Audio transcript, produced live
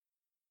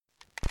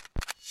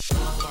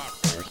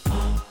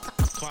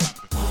All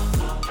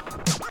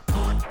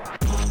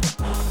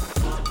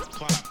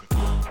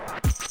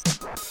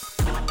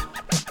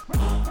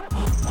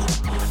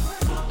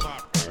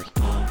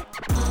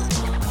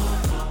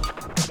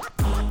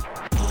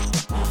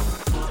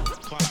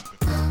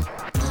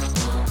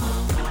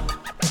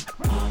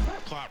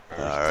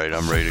right,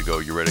 I'm ready to go.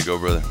 You ready to go,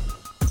 brother?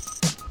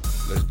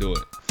 Let's do it.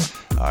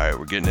 All right,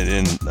 we're getting it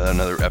in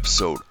another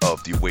episode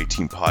of the Away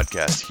Team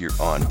Podcast here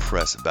on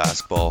Press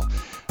Basketball.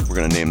 We're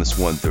going to name this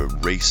one the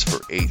Race for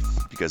Eighth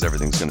because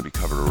everything's going to be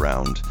covered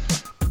around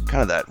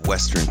kind of that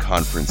Western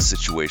Conference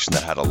situation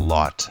that had a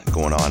lot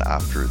going on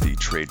after the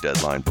trade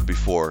deadline. But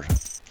before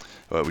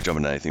we jump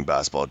into anything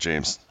basketball,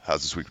 James,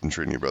 how's this week been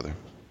treating you, brother?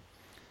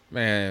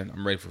 Man,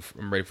 I'm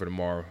ready for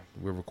tomorrow.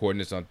 We're recording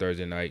this on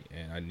Thursday night,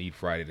 and I need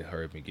Friday to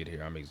hurry up and get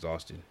here. I'm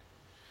exhausted.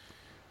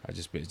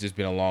 It's just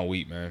been a long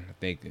week, man. I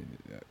think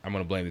I'm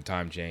gonna blame the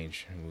time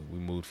change. We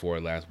moved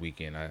forward last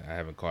weekend. I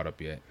haven't caught up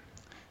yet.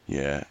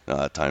 Yeah,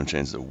 time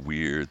change is a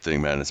weird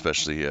thing, man.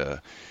 Especially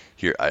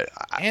here.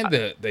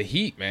 And the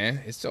heat,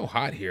 man. It's so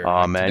hot here.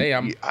 Oh man,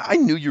 today I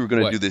knew you were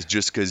gonna do this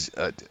just because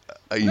I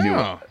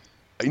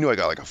knew I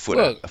got like a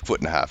foot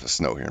and a half of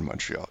snow here in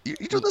Montreal. You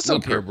do this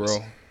on purpose.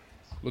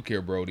 Look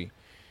here, Brody.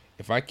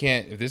 If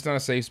this is not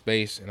a safe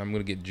space and I'm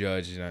gonna get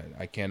judged and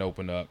I can't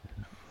open up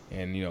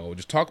and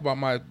just talk about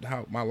my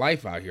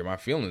life out here, my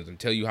feelings, and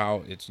tell you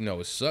how it's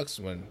it sucks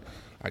when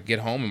I get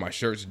home and my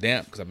shirt's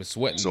damp because I've been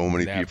sweating. So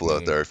many people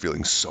out there are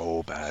feeling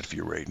so bad for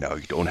you right now.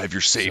 You don't have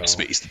your safe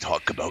space to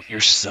talk about your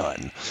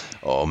son.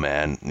 Oh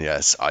man,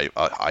 yes, I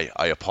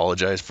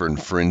apologize for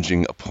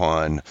infringing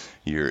upon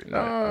your. No,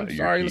 I'm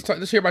sorry.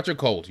 Let's hear about your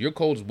cold. Your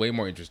cold is way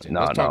more interesting.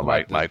 No,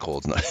 my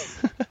cold's not.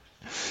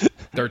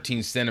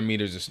 13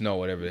 centimeters of snow,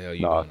 whatever the hell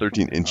you. No,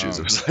 13 inches.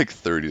 It was like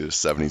 30 to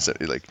 70.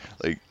 Like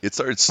it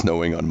started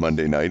snowing on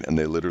Monday night, and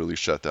they literally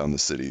shut down the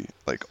city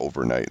like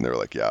overnight. And they were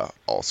like, "Yeah,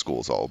 all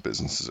schools, all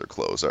businesses are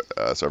closed." So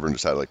everyone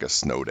just had like a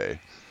snow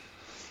day.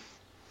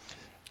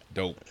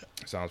 Dope.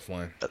 Sounds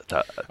fun.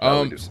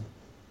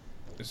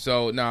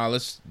 So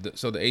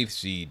the eighth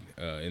seed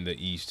in the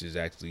East is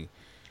actually,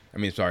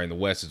 in the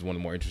West is one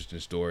of the more interesting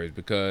stories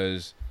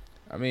because,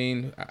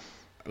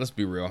 let's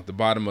be real. The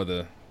bottom of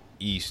the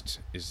East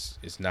is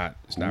not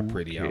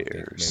pretty. I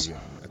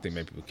think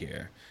maybe people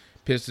care.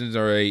 Pistons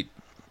are 8,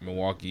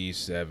 Milwaukee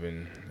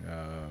 7,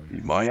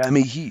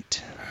 Miami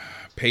Heat.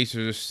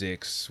 Pacers are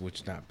 6,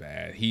 which is not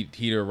bad.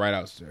 Heat are right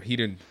out. Heat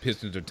and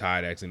Pistons are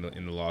tied actually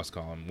in the loss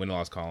column,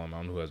 win-loss column. I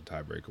don't know who has a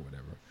tiebreaker or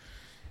whatever.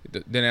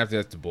 Then after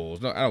that's the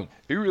Bulls. No, I don't.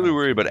 Are you really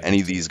worried about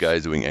any of these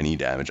guys doing any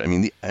damage?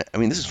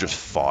 This is just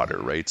fodder,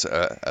 right?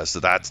 So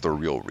that's the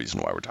real reason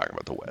why we're talking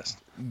about the West.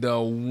 The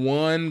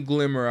one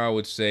glimmer I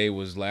would say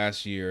was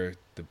last year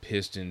the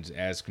Pistons,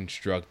 as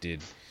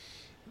constructed,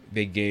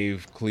 they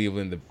gave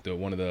Cleveland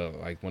one of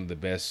the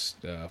best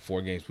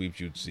 4-game sweeps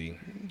you'd see.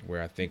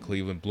 Where I think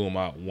Cleveland blew them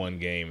out one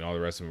game, and all the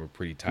rest of them were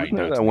pretty tight.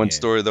 Wasn't that one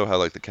story though? How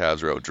like the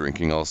Cavs were out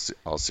drinking all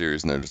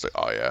series, and they're just like,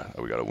 oh yeah,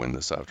 we got to win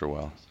this after a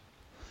while.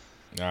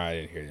 No, I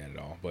didn't hear that at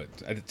all. But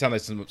it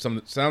sounds like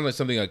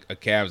something a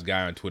Cavs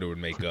guy on Twitter would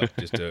make up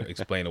just to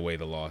explain away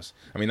the loss.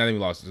 Not even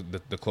loss,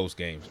 the close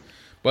games.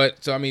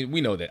 But so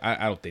we know that.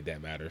 I don't think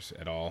that matters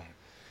at all,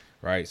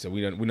 right? So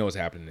we know what's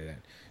happening to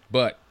that.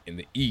 But in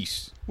the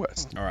East,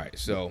 West. All right.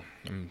 So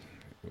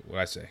what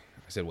I say?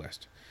 I said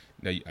West.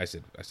 No, I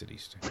said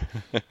East.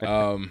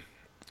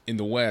 In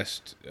the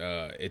West,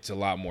 it's a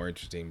lot more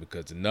interesting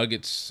because the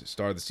Nuggets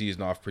started the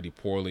season off pretty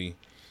poorly.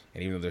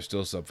 And even though they're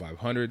still sub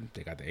 500,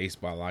 they got the 8th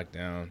spot locked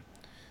down.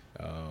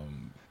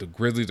 The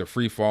Grizzlies are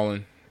free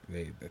falling.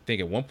 I think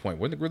at one point,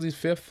 weren't the Grizzlies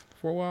 5th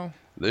for a while?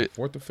 4th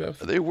or 5th?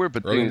 They were,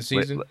 but early in the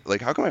season.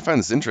 Like, how come I find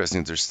this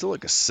interesting? There's still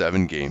like a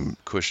 7-game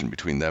cushion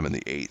between them and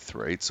the 8th,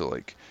 right? So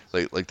like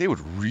they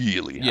would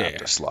really have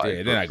to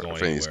slide for any of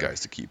these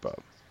guys to keep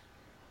up.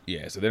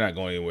 Yeah, so they're not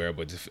going anywhere,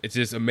 but it's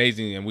just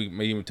amazing, and we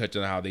may even touch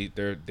on how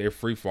they're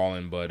free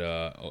falling, but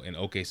and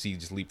OKC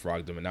just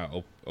leapfrogged them, and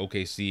now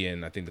OKC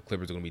and I think the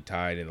Clippers are going to be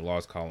tied in the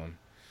loss column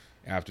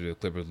after the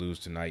Clippers lose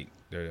tonight.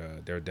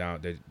 They're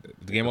down. The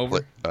game over.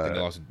 If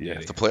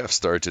the playoffs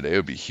start today, it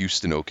would be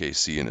Houston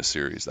OKC in a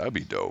series. That'd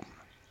be dope.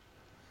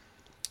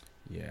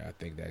 Yeah, I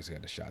think that's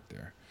got a shot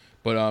there.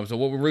 But so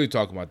what we're really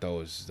talking about though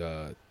is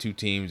two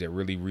teams that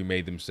really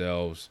remade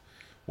themselves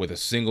with a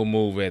single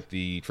move at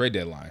the trade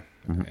deadline.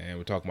 Mm-hmm. And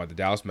we're talking about the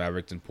Dallas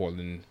Mavericks and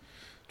Portland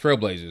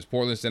Trailblazers.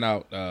 Portland sent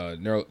out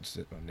what's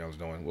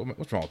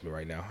wrong with me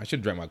right now? I should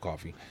have drank my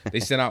coffee. They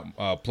sent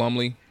out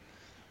Plumlee,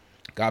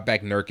 got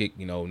back Nurkic.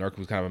 Nurkic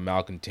was kind of a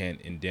malcontent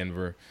in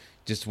Denver.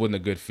 Just wasn't a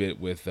good fit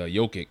with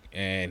Jokic,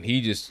 and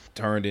he just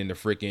turned into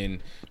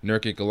freaking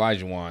Nurkic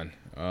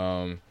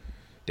Olajuwon.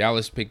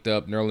 Dallas picked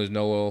up Nerlens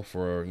Noel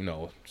for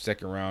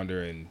second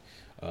rounder and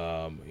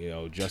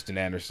Justin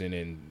Anderson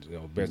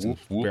and Benson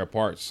spare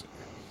parts.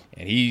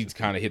 And he's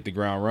kind of hit the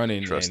ground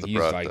running, and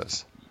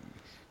he's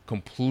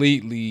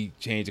completely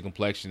changed the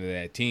complexion of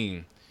that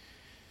team.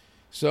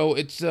 So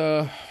it's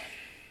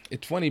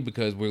funny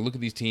because we look at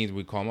these teams,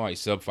 we call them all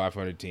sub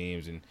 500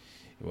 teams and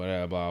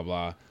whatever, blah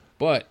blah.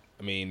 But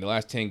I mean, the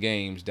last 10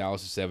 games,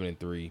 Dallas is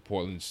 7-3,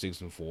 Portland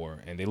 6-4,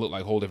 and they look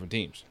like whole different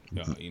teams.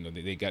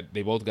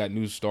 They both got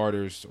new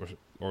starters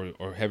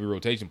or heavy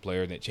rotation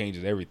player that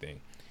changes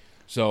everything.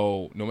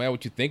 So no matter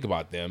what you think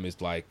about them,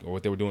 it's like, or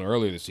what they were doing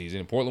earlier this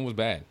season, Portland was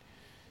bad.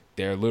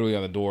 They're literally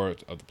on the door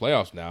of the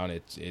playoffs now, and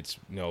it's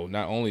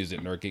not only is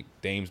it Nurkic,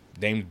 Dame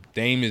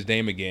is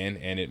Dame again,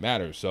 and it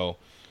matters. So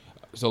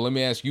let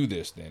me ask you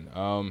this then.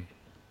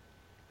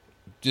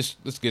 Just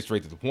let's get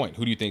straight to the point.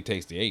 Who do you think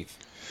takes the 8th?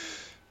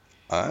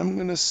 I'm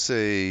gonna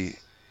say,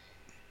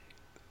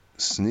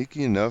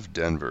 sneaky enough,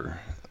 Denver.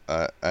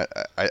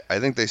 I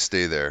think they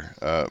stay there.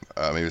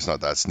 Maybe it's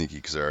not that sneaky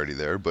because they're already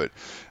there, but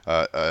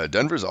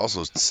Denver's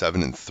also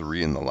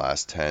 7-3 in the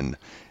last 10,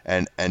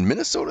 and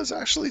Minnesota's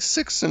actually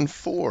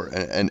 6-4,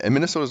 and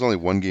Minnesota's only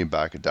one game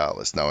back at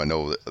Dallas. Now I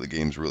know that the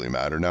games really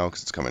matter now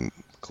because it's coming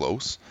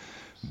close,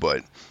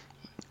 but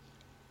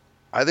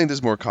I think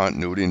there's more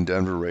continuity in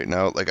Denver right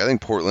now. Like, I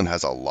think Portland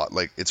has a lot.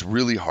 Like, it's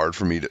really hard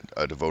for me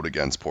to vote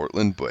against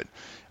Portland, but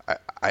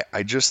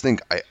I just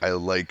think I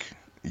like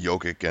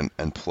Jokic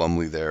and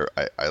Plumlee there.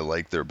 I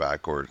like their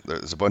backcourt.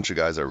 There's a bunch of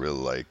guys I really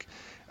like.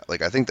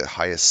 Like, I think the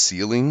highest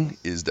ceiling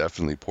is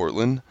definitely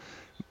Portland,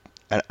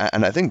 and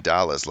I think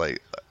Dallas.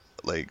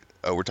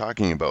 We're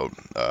talking about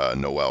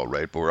Noel,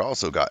 right? But we're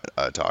also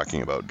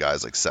talking about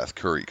guys like Seth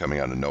Curry coming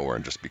out of nowhere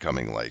and just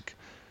becoming like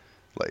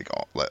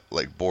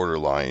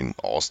borderline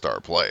all-star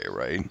play,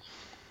 right?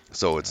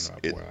 So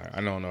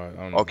I don't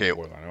know. Okay,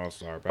 Borderline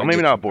all-star. Well,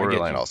 maybe not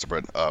borderline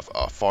all-star,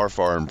 but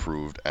far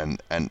improved,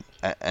 and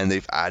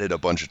they've added a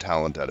bunch of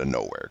talent out of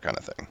nowhere, kind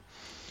of thing.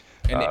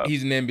 And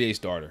he's an NBA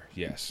starter,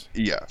 yes.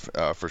 Yeah,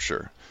 for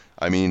sure.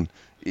 I mean,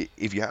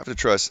 if you have to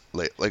trust,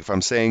 like if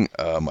I'm saying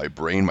my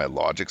brain, my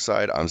logic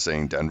side, I'm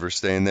saying Denver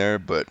staying there,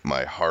 but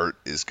my heart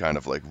is kind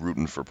of like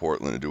rooting for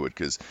Portland to do it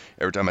because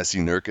every time I see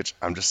Nurkic,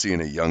 I'm just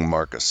seeing a young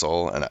Marc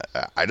Gasol, and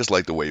I just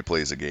like the way he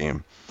plays a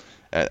game.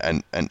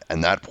 And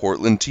that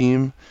Portland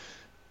team,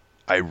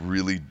 I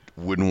really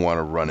wouldn't want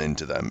to run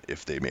into them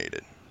if they made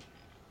it.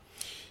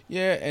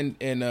 Yeah, and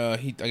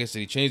he, like I said,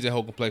 he changed the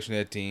whole complexion of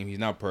that team. He's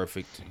not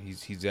perfect.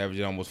 He's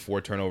averaging almost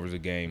 4 turnovers a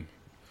game,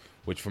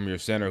 which from your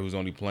center who's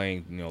only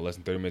playing less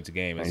than 30 minutes a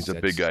game. He's a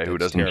big guy who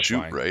doesn't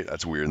shoot, right?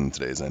 That's weird in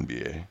today's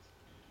NBA.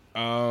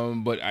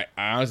 But I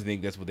honestly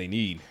think that's what they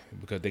need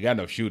because they got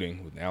enough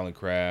shooting with Allen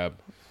Crabbe,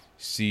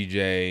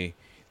 CJ.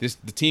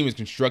 The team is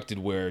constructed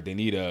where they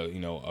need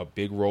a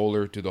big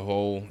roller to the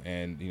hole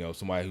and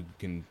somebody who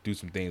can do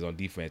some things on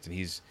defense,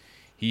 and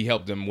he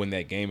helped them win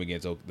that game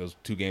against those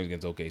 2 games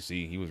against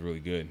OKC. He was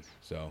really good.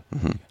 So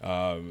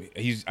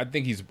I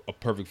think he's a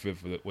perfect fit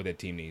for what that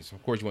team needs.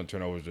 Of course, you want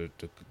turnovers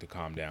to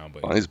calm down,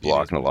 but he's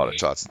blocking a lot of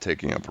shots and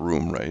taking up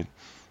room, right?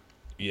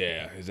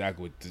 Yeah,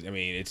 exactly. I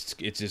mean, it's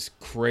just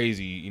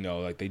crazy.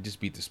 Like they just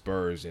beat the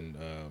Spurs, and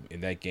in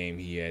that game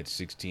he had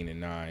 16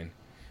 and 9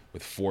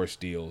 with 4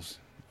 steals.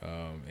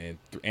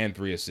 And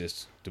 3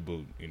 assists to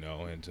boot,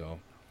 and so,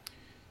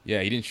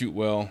 yeah, he didn't shoot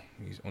well.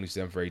 He's only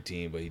 7 for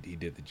 18, but he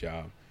did the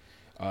job.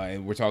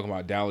 And we're talking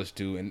about Dallas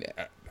too, and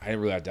I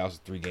didn't realize Dallas was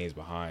 3 games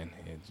behind,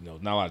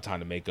 and not a lot of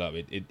time to make up.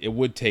 It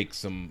would take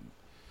some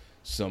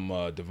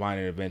divine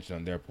intervention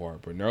on their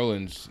part. But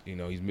Nerlens,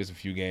 he's missed a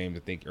few games.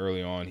 I think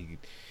early on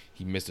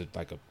he missed a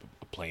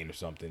plane or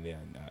something. Yeah,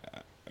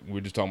 we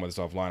were just talking about this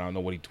offline. I don't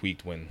know what he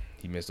tweaked when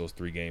he missed those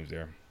 3 games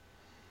there,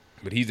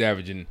 but he's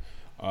averaging.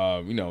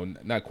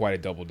 Not quite a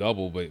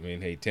double-double, but,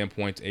 10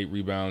 points, 8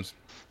 rebounds,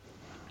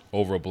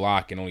 over a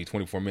block in only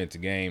 24 minutes a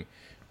game.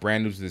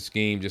 Brand new to the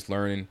scheme, just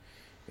learning.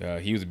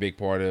 He was a big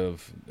part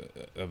of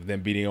them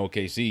beating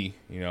OKC.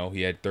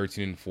 He had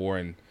 13 and 4,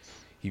 and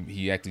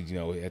he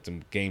actually, had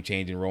some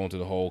game-changing roll into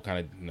the hole.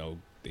 Kind of,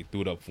 they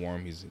threw it up for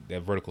him.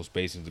 That vertical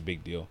spacing is a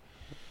big deal.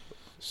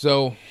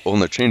 So,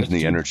 and they're changing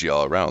the energy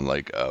all around.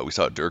 Like we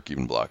saw Dirk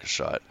even block a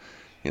shot.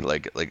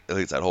 Like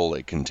it's that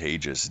whole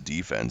contagious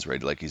defense,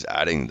 right? Like he's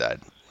adding that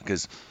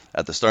because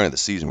at the start of the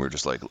season we're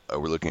just like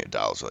we're looking at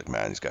Dallas, we're like,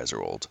 man, these guys are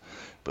old.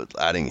 But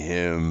adding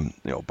him,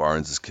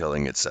 Barnes is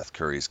killing it, Seth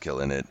Curry's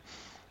killing it.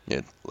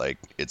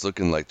 It's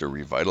looking like they're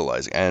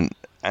revitalizing,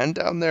 and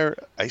down there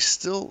I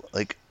still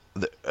like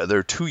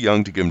they're too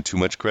young to give them too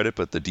much credit,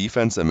 but the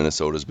defense that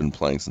Minnesota's been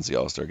playing since the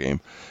All-Star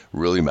game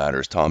really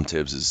matters. Tom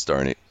Tibbs is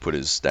starting to put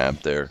his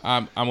stamp there.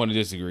 I'm going to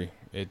disagree.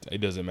 It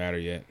doesn't matter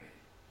yet.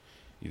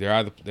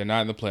 They're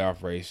not in the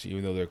playoff race,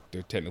 even though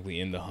they're technically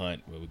in the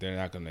hunt, but they're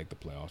not going to make the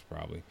playoffs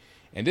probably.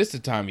 And this is the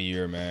time of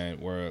year, man,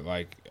 where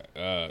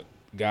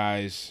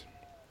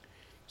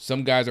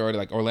some guys are already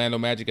like Orlando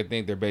Magic. I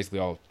think they're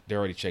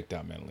already checked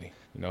out mentally.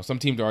 Some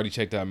teams are already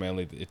checked out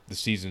mentally. The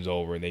season's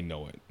over and they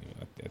know it.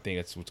 I think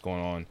that's what's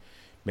going on,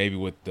 maybe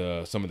with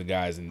some of the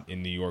guys in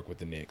New York with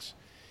the Knicks.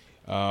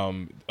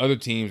 Other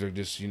teams are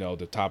just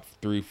the top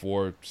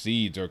 3-4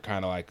 seeds are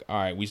kind of like,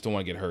 all right, we still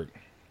want to get hurt.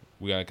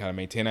 We got to kind of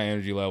maintain our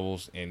energy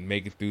levels and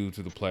make it through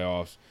to the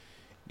playoffs.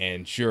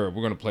 And sure,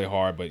 we're going to play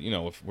hard, but,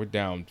 if we're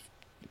down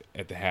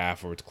at the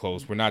half or it's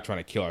close, we're not trying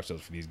to kill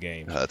ourselves for these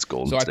games. That's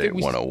Golden State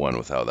 101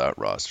 with how that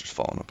roster's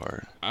falling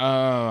apart.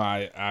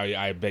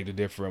 I beg to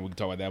differ, and we can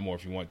talk about that more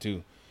if you want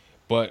to.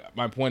 But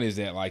my point is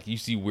that like you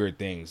see weird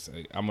things.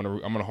 Like, I'm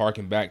gonna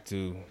harken back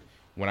to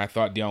when I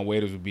thought Deion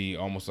Waiters would be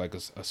almost like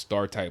a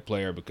star type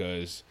player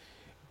because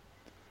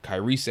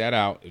Kyrie sat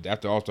out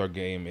after All-Star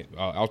game,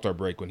 All-Star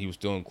break when he was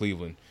still in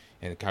Cleveland,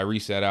 and Kyrie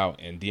sat out,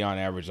 and Deion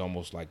averaged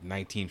almost like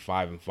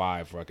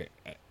 19-5-5 for like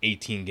a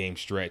 18 game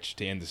stretch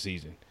to end the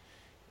season.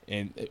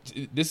 And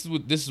this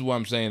is what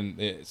I'm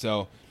saying.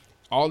 So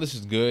all this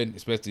is good,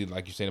 especially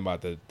like you're saying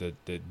about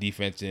the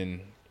defense in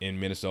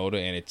Minnesota,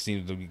 and it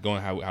seems to be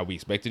going how we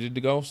expected it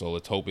to go. So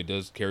let's hope it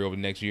does carry over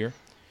next year.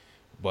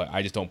 But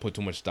I just don't put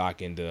too much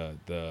stock into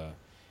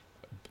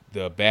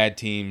the bad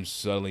teams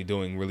suddenly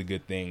doing really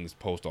good things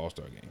post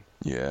All-Star game.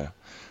 Yeah.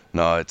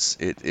 No, it's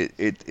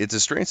a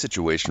strange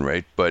situation,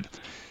 right? But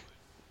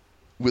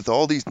with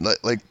all these,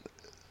 like,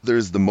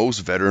 there's the most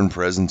veteran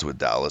presence with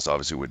Dallas,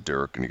 obviously with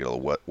Dirk, and you get a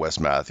little Wes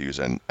Matthews,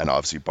 and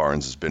obviously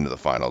Barnes has been to the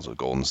finals with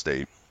Golden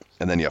State.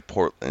 And then you have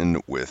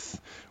Portland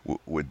with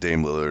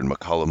Dame Lillard and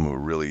McCollum, who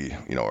really,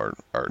 are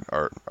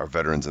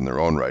veterans in their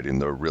own right,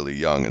 and they're really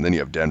young. And then you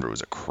have Denver,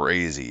 who's a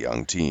crazy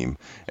young team,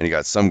 and you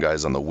got some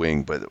guys on the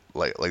wing, but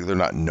like they're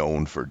not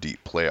known for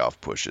deep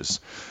playoff pushes.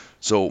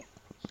 So,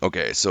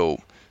 okay, so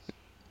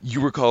you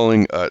were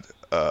calling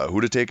who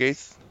to take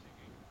eighth?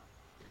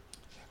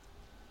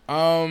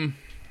 I'm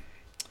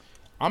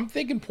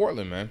thinking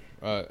Portland, man.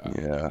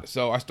 Yeah.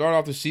 So I started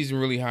off the season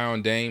really high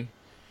on Dame.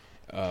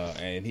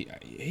 And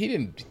he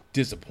didn't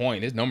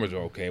disappoint. His numbers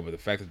are okay, but the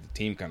fact that the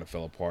team kind of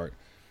fell apart,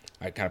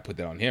 I kind of put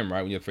that on him,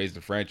 right? When you face the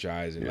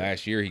franchise, and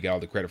last year he got all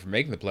the credit for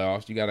making the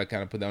playoffs, you got to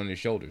kind of put that on his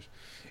shoulders.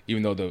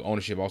 Even though the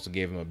ownership also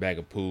gave him a bag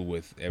of poo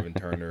with Evan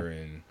Turner,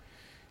 and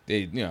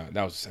they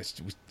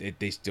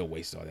still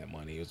wasted all that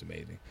money. It was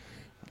amazing.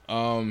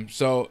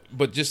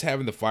 But just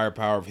having the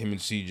firepower of him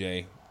and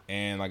CJ,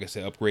 and like I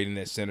said, upgrading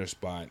that center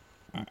spot,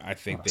 I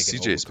think they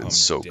can. CJ's been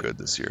so good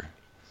this year.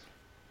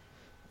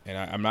 And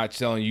I'm not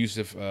selling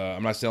Yusuf.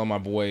 I'm not selling my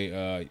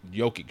boy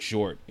Jokic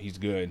short. He's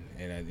good,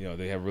 and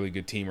they have a really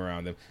good team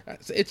around them.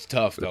 It's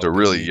tough though. It's a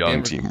really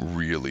young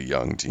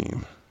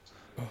team.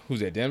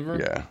 Who's that? Denver?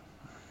 Yeah,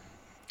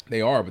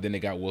 they are. But then they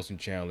got Wilson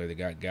Chandler. They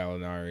got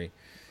Gallinari.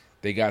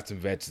 They got some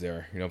vets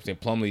there. You know what I'm saying?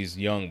 Plumlee's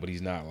young, but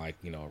he's not like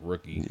a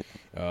rookie.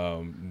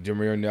 Yeah.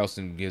 Jameer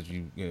Nelson gives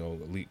you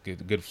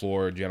good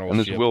floor general. And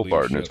there's Will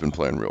Barton has been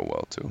playing real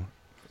well too.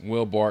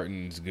 Will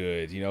Barton's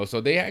good, so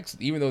they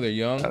actually, even though they're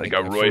young, they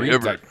got Roy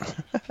Hibbert.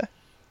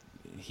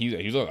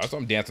 I saw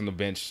him dance on the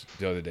bench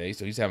the other day,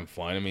 so he's having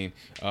fun. I mean,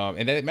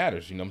 and that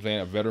matters. You know what I'm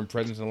saying? A veteran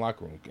presence in the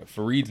locker room.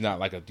 Fareed's not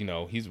like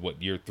he's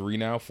year 3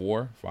 now,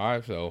 4,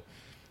 5. So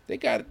they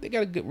got a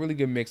really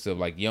good mix of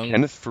like young.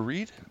 Kenneth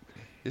Faried,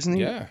 isn't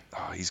he? Yeah.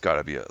 Oh, he's got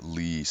to be at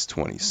least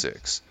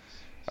 26.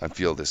 I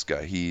feel this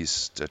guy.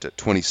 He's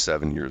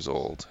 27 years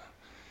old.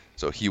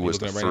 So he was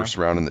the first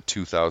round in the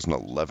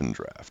 2011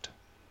 draft.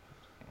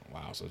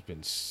 Wow, so it's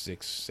been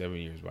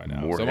 6-7 years by now.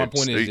 More so my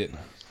point is that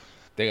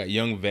they got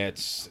young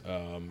vets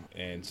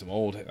and some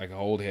an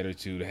old head or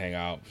two to hang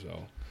out.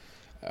 So,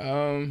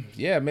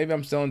 maybe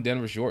I'm selling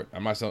Denver short.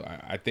 I'm not selling.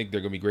 I think they're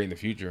gonna be great in the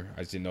future.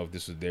 I just didn't know if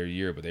this was their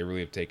year, but they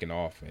really have taken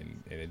off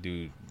and they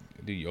do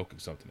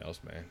Jokic something else,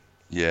 man.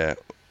 Yeah.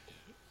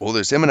 Well,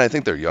 there's him, and I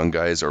think their young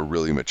guys are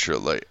really mature.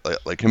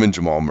 Like him and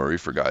Jamal Murray,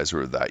 for guys who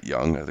are that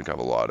young, I think have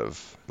a lot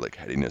of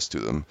headiness to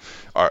them.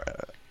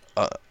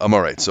 I'm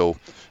all right. So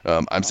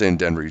I'm saying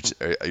Denver.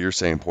 You're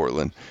saying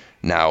Portland.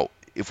 Now,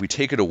 if we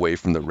take it away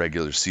from the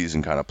regular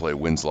season kind of play,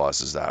 wins,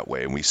 losses that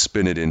way, and we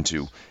spin it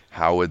into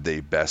how would they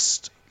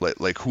best,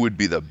 who would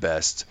be the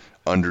best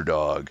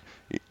underdog,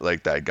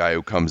 like that guy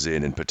who comes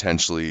in and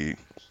potentially,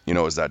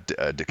 is that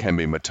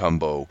Dikembe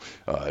Mutombo,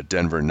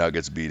 Denver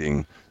Nuggets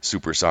beating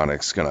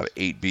Supersonics, kind of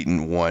 8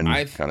 beating 1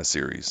 kind of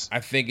series.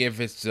 I think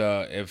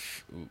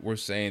if we're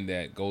saying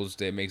that Golden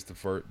State makes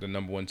the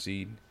number 1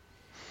 seed,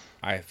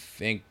 I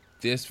think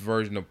this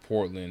version of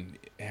Portland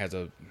has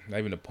not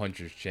even a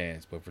puncher's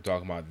chance. But if we're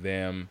talking about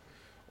them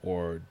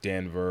or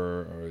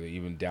Denver or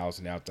even Dallas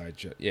and outside,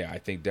 I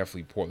think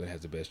definitely Portland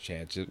has the best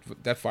chance.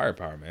 That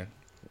firepower, man.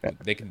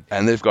 They can,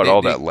 and they've got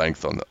all that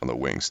length on the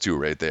wings too,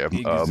 right? They have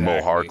exactly.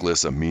 Mo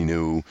Harkless,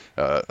 Aminu,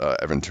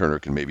 Evan Turner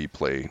can maybe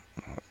play.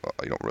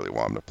 You don't really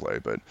want him to play,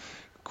 but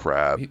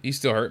Crabbe. He's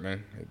still hurt,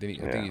 man. I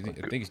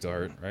think he's still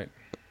hurt, right?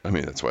 I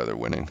mean, that's why they're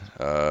winning.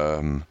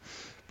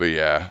 But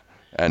yeah.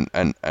 And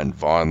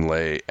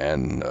Vonleh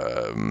and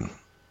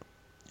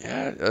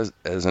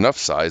there's enough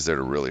size there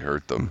to really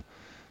hurt them.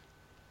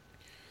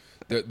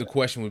 The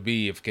question would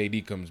be if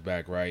KD comes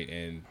back, right,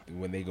 and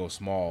when they go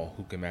small,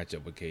 who can match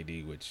up with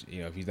KD? Which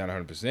if he's not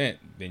 100%,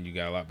 then you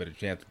got a lot better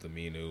chance with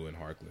Aminu and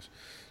Harkless.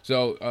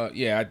 So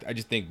I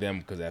just think them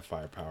because of that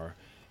firepower.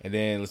 And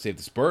then let's say if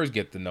the Spurs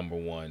get the number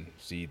 1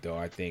 seed, though,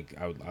 I'd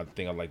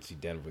like to see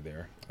Denver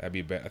there. I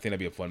think that'd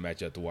be a fun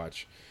matchup to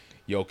watch.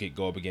 Jokic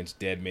go up against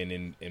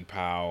Dedmon and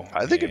Powell.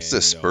 I think it's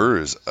the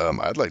Spurs.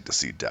 I'd like to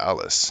see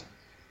Dallas.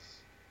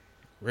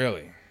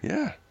 Really?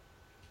 Yeah.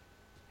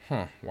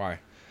 Huh? Why?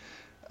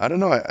 I don't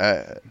know.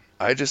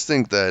 I just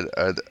think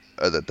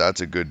that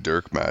that's a good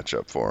Dirk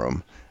matchup for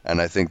them,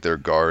 and I think their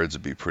guards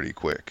would be pretty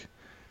quick,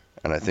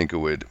 and I think it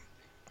would.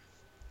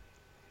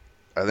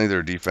 I think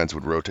their defense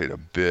would rotate a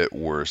bit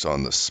worse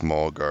on the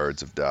small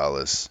guards of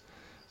Dallas.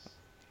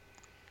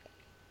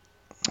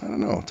 I don't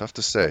know. Tough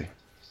to say.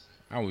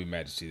 I would be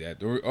mad to see that.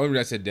 The only reason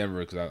I said Denver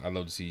because I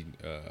love to see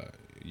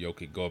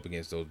Jokic go up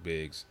against those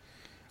bigs.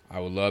 I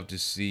would love to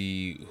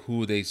see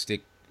who they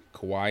stick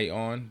Kawhi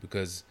on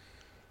because,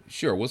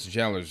 sure, Wilson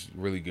Chandler's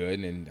really good,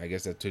 and I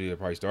guess that's who they'll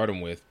probably start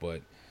him with.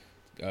 But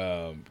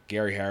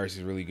Gary Harris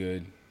is really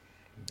good.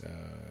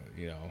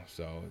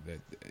 So that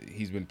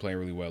he's been playing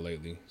really well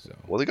lately. So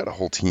Well, they got a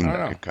whole I team don't that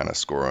know, could kind of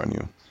score on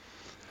you.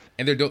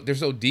 and they're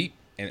so deep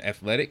and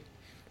athletic.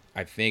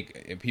 I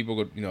think and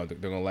people go, they're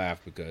gonna laugh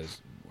because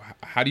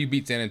how do you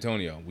beat San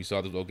Antonio? We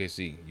saw this with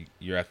OKC.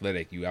 You're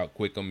athletic. You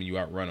outquick them and you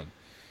outrun them.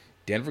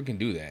 Denver can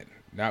do that.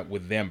 Not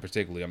with them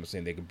particularly. I'm not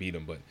saying they can beat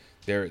them, but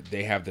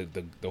they have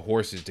the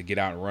horses to get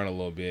out and run a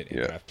little bit and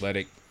Yeah.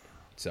 athletic.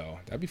 So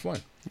that'd be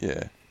fun.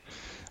 Yeah.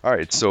 All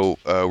right. So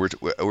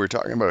we're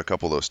talking about a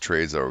couple of those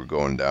trades that were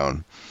going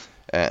down,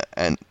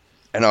 and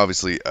and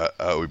obviously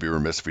we'd be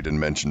remiss if we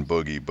didn't mention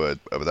Boogie, but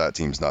that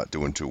team's not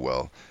doing too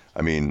well.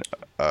 I mean,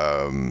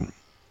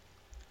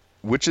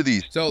 which of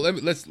these? So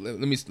let's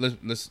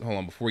hold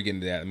on before we get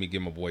into that. Let me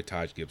give my boy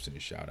Taj Gibson a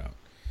shout out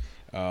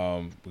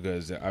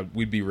because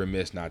we'd be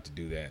remiss not to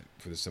do that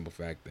for the simple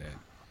fact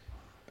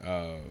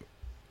that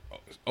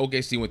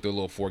OKC went through a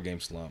little 4-game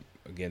slump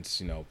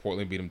against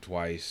Portland beat them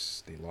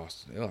twice. They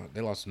lost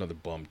another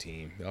bum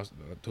team. They lost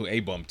to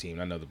a bum team,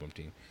 not another bum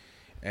team.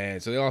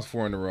 And so they lost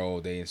 4 in a row.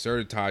 They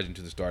inserted Taj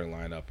into the starting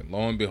lineup, and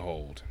lo and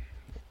behold,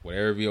 what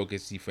every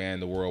OKC fan in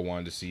the world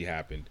wanted to see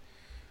happened.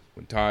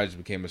 When Taj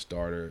became a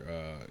starter,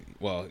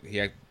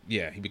 he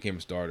became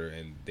a starter,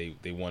 and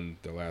they won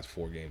their last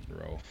 4 games in a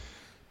row.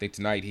 I think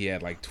tonight he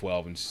had like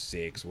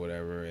 12-6,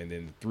 whatever, and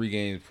then 3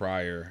 games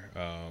prior,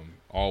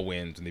 all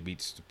wins, and they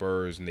beat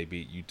Spurs and they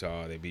beat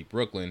Utah, they beat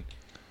Brooklyn.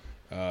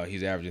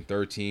 He's averaging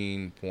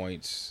 13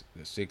 points,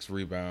 6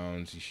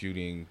 rebounds. He's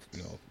shooting,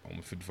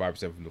 almost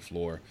 55% from the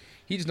floor.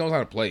 He just knows how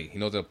to play. He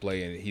knows how to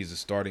play, and he's a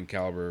starting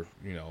caliber,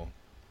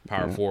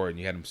 power forward. And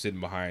you had him sitting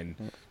behind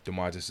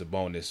Domantas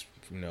Sabonis,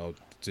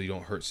 so you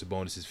don't hurt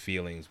Sabonis'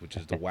 feelings, which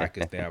is the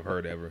wackest thing I've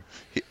heard ever.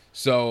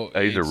 So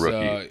He's a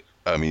rookie.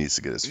 He needs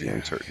to get his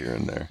feelings hurt here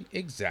and there.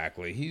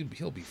 Exactly.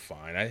 He'll be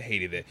fine. I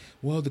hated that.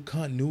 Well, the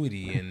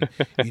continuity and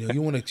you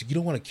don't want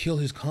to kill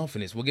his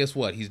confidence. Well, guess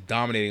what? He's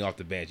dominating off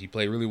the bench. He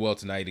played really well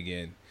tonight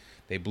again.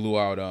 They blew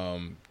out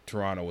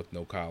Toronto with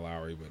no Kyle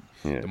Lowry, but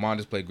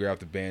Domantas played great off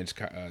the bench.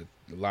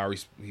 Lowry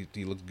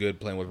he looked good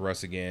playing with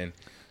Russ again.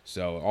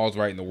 So all's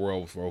right in the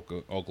world for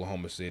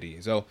Oklahoma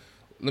City. So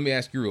let me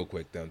ask you real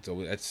quick then.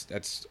 So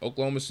that's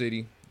Oklahoma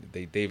City.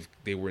 They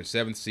were in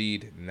 7th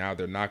seed. Now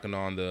they're knocking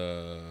on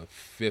the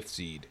 5th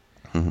seed,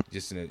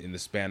 just in the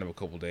span of a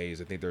couple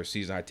days. I think their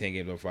season high 10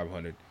 games over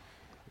 500.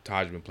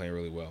 Taj been playing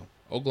really well.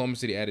 Oklahoma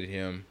City added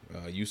him.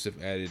 Yusuf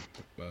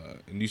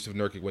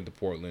Nurkic went to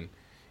Portland,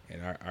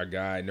 and our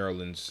guy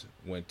Nerlens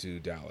went to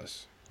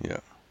Dallas.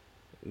 Yeah.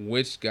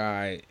 Which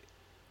guy?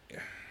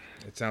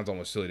 It sounds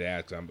almost silly to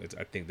ask. I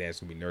think that's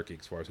going to be Nurkic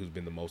as far as who's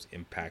been the most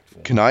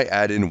impactful. Can I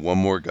add in one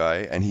more guy?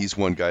 And he's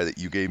one guy that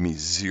you gave me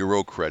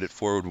zero credit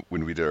for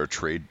when we did our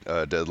trade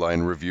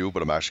deadline review,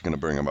 but I'm actually going to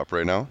bring him up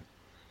right now.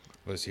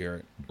 Let's hear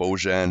it.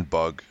 Bojan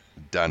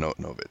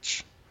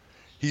Bogdanovic.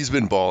 He's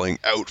been balling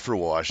out for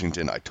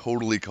Washington. I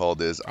totally called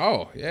this.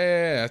 Oh,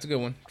 yeah, that's a good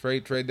one.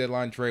 Trade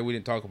deadline trade we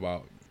didn't talk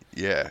about.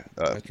 Yeah.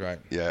 That's right.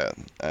 Yeah,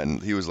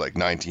 and he was like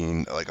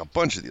 19, like a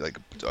bunch of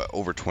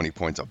over 20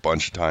 points a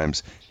bunch of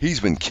times. He's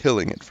been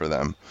killing it for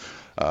them.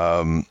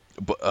 But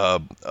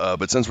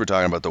since we're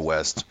talking about the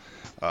West,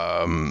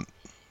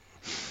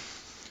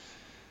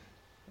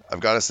 I've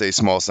got to say,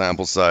 small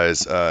sample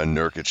size,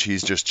 Nurkic,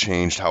 he's just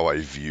changed how I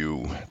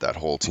view that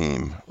whole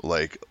team.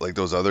 Like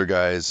those other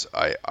guys,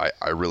 I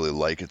really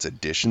like its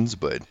additions,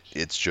 but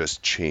it's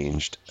just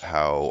changed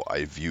how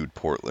I viewed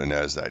Portland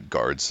as that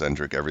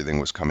guard-centric. Everything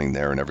was coming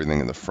there, and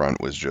everything in the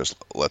front was just,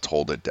 let's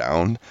hold it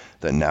down.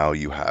 Then now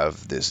you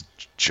have this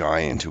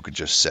giant who could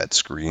just set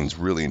screens,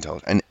 really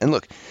intelligent. And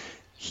look,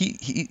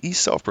 he's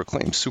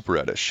self-proclaimed super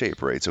out of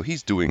shape, right? So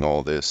he's doing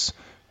all this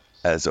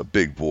as a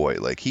big boy.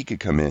 Like, he could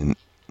come in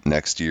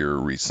next year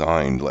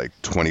resigned like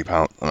 20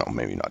 pounds, no,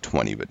 maybe not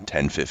 20, but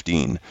 10,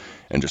 15,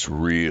 and just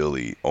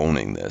really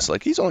owning this.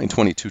 Like, he's only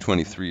 22,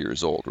 23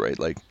 years old, right?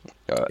 Like,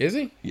 is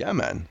he? Yeah,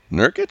 man.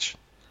 Nurkic?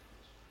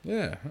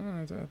 Yeah,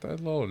 I thought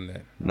lower than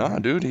that. Nah,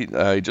 dude, he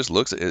just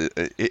looks,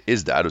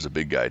 his dad was a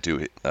big guy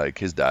too. Like,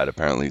 his dad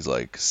apparently is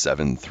like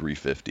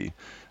 7'350".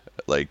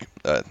 Like,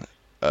 that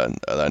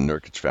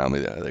Nurkic family,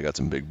 they got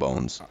some big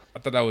bones. I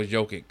thought that was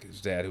Jokic's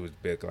dad who was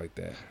big like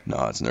that.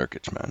 No, it's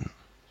Nurkic, man.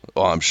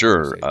 Well, I'm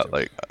sure,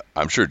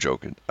 I'm sure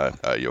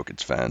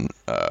Jokic's fan,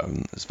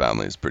 his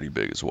family is pretty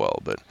big as well,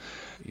 but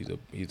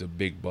he's a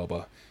big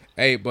bubba.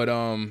 Hey, but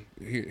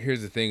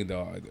here's the thing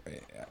though.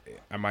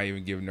 I might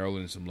even give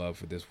Nerlens some love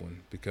for this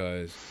one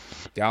because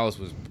Dallas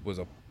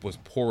was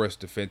porous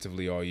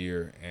defensively all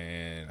year,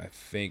 and I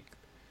think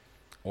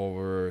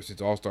since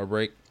All-Star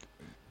break,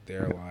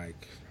 they're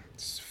like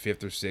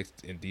 5th or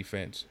 6th in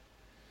defense.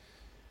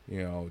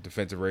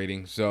 defensive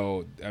rating.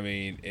 So I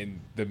mean, and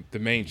the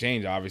main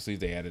change obviously is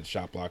they added a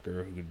shot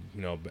blocker who could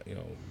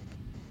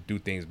do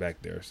things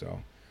back there.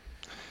 So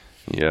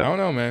Yeah. I don't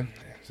know, man.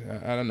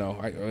 I don't know.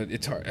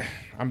 It's hard.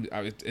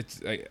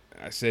 It's like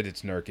I said,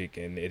 it's Nurkic,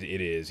 and it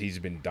is. He's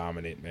been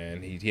dominant,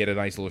 man. He had a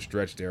nice little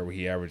stretch there where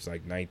he averaged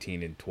like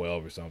 19 and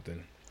 12 or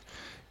something.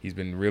 He's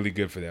been really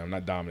good for them.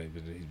 Not dominant,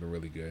 but he's been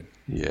really good.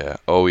 Yeah.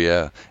 Oh,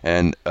 yeah.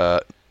 And do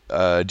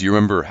you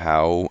remember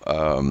how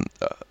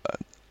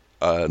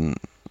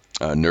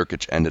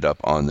Nurkic ended up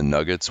on the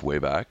Nuggets way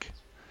back?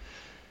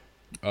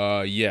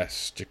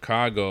 Yes,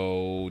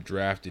 Chicago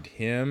drafted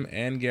him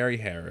and Gary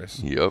Harris.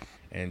 Yep.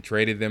 And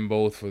traded them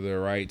both for the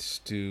rights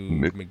to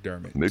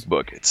McDermott.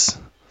 McBuckets.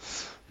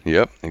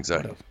 Yep,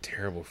 exactly. What a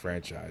terrible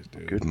franchise,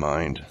 dude. Good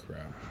mind.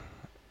 Crap.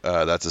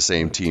 That's the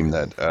same team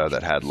that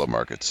had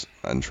LaMarcus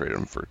and traded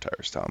him for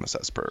Tyrese Thomas,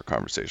 as per our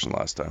conversation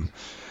last time.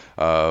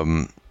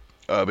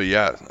 But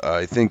yeah,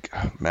 I think,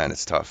 man,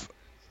 it's tough.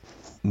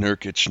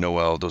 Nurkic,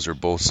 Noel, those are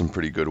both some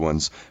pretty good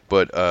ones.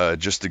 But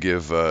just to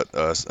give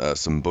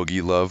some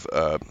Boogie love,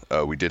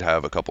 we did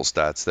have a couple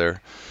stats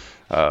there.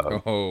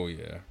 Oh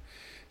yeah.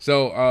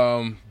 So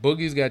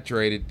Boogie's got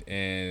traded,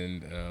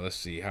 and let's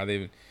see how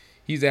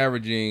he's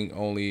averaging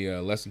only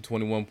less than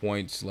 21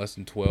 points, less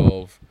than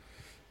 12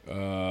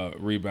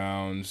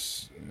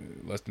 rebounds,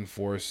 less than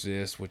 4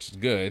 assists, which is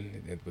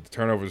good. But the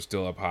turnovers are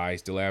still up high.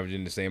 He's still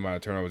averaging the same amount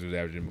of turnovers he was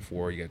averaging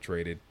before he got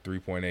traded,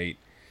 3.8,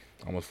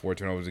 almost 4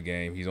 turnovers a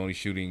game. He's only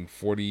shooting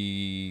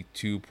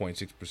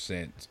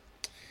 42.6%.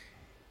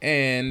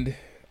 And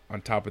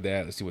on top of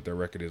that, let's see what their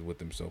record is with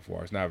them so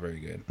far. It's not very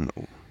good. No.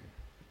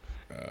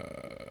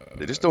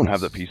 They just don't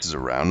have the pieces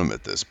around him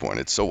at this point.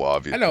 It's so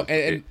obvious. I know,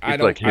 and I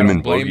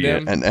don't blame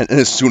them. And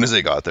as soon as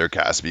they got there,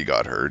 Caspi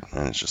got hurt,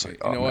 and it's just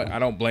like, you know what? I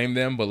don't blame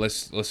them, but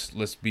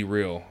let's be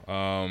real.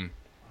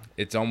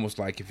 It's almost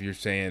like if you're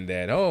saying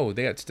that,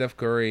 they got Steph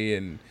Curry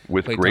and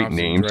with Klay great Thompson,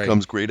 names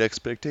comes great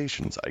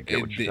expectations. I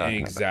get what you're talking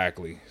about.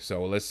 Exactly.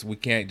 So we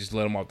can't just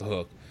let them off the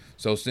hook.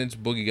 So since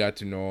Boogie got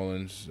to New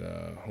Orleans,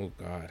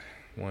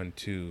 1,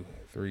 2,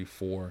 3,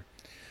 4.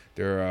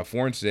 They're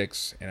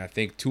 4-6, and I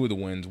think 2 of the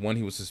wins. One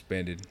he was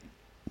suspended,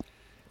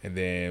 and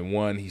then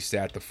one he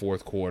sat the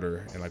fourth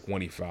quarter, and like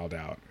one he fouled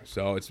out.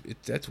 So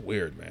that's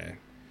weird, man.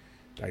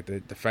 Like the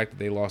fact that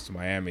they lost to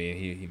Miami and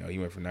he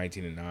went from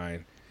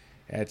 19-9.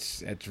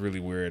 That's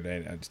really weird,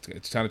 and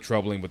it's kind of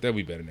troubling. But they'll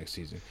be better next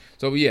season.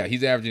 So yeah,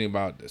 he's averaging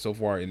about so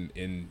far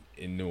in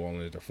New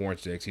Orleans. They're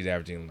 4-6. He's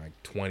averaging like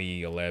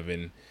 20,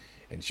 11,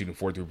 and shooting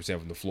 43%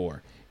 from the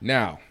floor.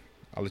 Now,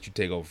 I'll let you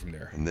take over from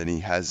there. And then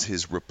he has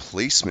his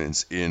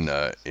replacements in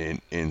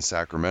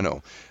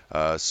Sacramento.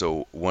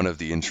 So one of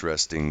the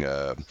interesting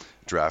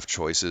draft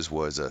choices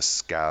was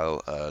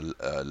Skal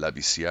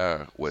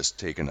Labissière was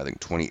taken, I think,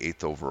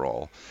 28th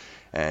overall.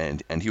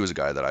 And he was a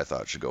guy that I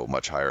thought should go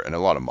much higher. And a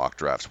lot of mock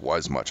drafts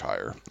was much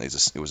higher. He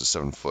was a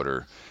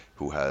 7-footer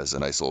who has a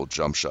nice little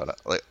jump shot.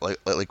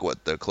 Like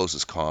what the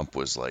closest comp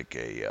was like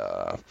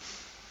a...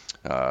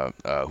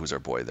 who's our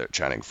boy there,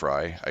 Channing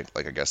Frye.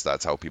 I guess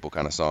that's how people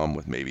kind of saw him,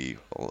 with maybe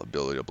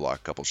ability to block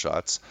a couple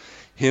shots.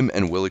 Him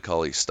and Willie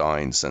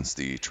Cauley-Stein, since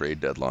the trade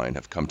deadline,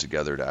 have come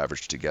together to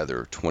average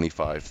together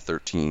 25,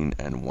 13,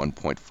 and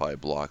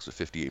 1.5 blocks with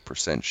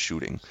 58%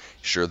 shooting.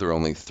 Sure, they're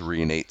only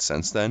 3 and 8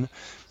 since then,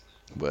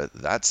 but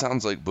that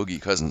sounds like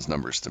Boogie Cousins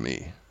numbers to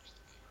me.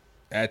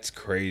 That's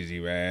crazy,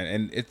 man.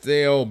 And it's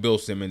the old Bill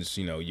Simmons,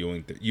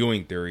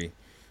 Ewing theory,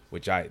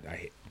 which I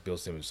hate. Bill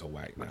Simmons is so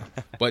whack now,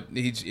 but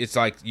it's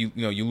like you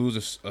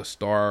lose a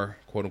star,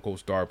 quote unquote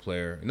star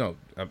player. No,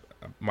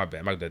 my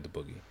bad, the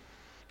Boogie.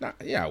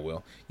 I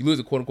will. You lose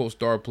a quote unquote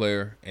star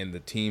player, and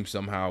the team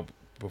somehow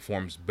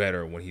performs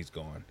better when he's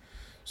gone.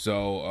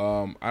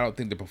 So I don't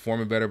think they're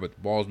performing better, but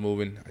the ball's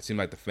moving. It seems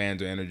like the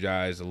fans are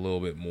energized a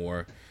little bit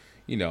more.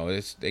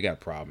 They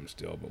got problems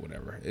still, but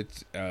whatever.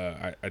 It's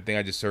I think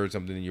I just heard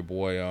something in your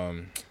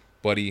boy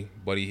Buddy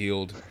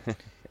Hield.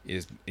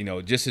 Is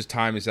just his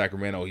time in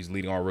Sacramento, he's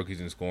leading all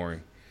rookies in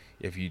scoring.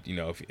 If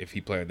if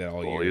he played that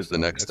all year, he's the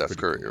next Steph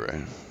Curry, cool.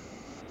 Right?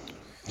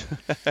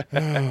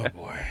 Oh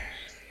boy,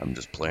 I'm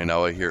just playing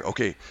out here.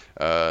 Okay,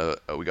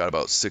 we got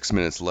about 6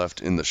 minutes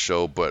left in the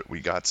show, but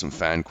we got some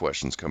fan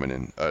questions coming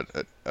in.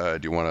 Do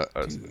you want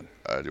us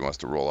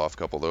to roll off a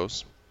couple of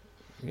those?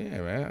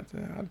 Yeah, man.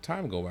 How did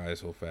time go by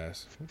so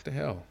fast? What the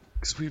hell?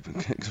 Because we've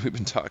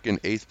been talking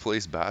 8th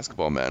place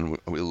basketball, man.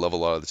 We love a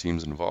lot of the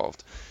teams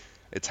involved.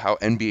 It's how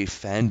NBA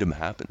fandom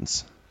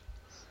happens.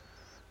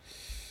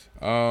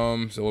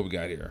 So what we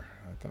got here?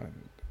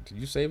 Did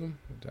you save him?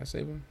 Did I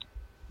save him?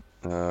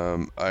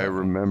 I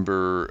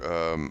remember.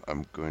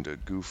 I'm going to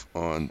goof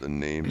on the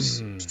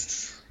names.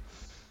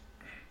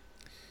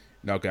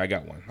 No, okay, I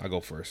got one. I'll go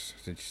first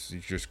since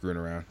you're screwing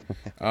around.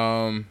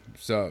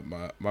 So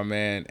my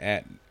man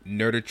at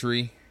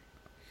Nerdatry,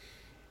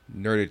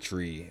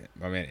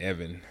 my man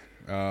Evan.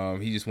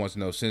 He just wants to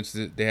know since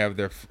they have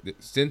their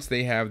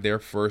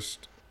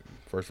first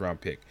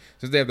round pick.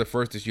 Since they have the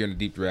first this year in the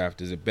deep draft,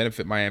 does it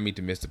benefit Miami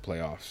to miss the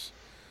playoffs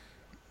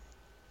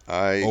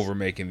over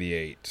making the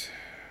 8?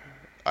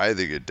 I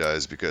think it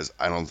does because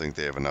I don't think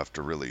they have enough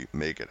to really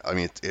make it. I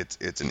mean,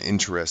 it's an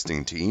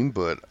interesting team,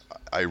 but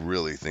I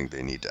really think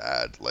they need to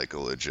add like a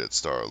legit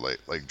star. Like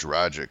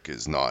Dragic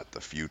is not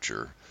the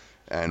future,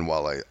 and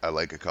while I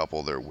like a couple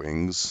of their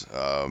wings,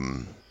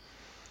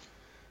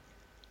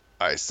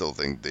 I still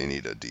think they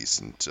need a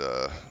decent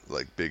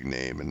like big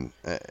name,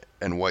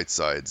 and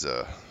Whiteside's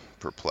a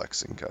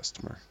perplexing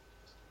customer.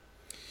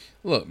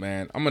 Look,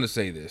 man, I'm gonna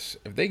say this: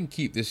 if they can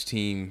keep this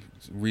team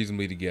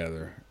reasonably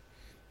together,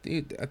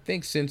 dude, I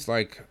think since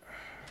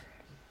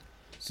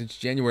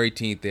January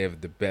 18th, they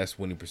have the best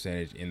winning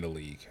percentage in the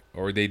league,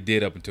 or they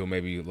did up until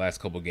maybe the last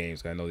couple of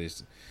games. I know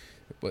this,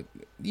 but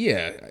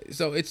yeah.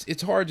 So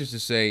it's hard just to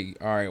say,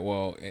 all right,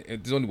 well,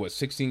 there's only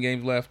 16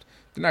 games left.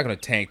 They're not going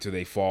to tank till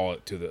they fall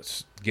to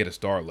get a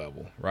star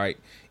level, right?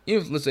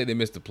 Even if, let's say they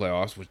miss the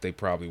playoffs, which they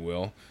probably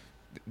will,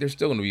 they're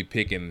still going to be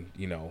picking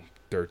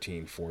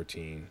 13,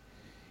 14.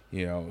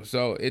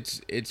 So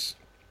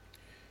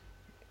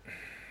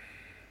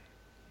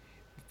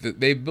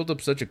they've built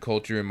up such a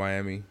culture in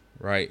Miami,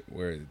 right,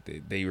 where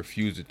they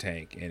refuse to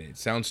tank. And it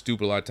sounds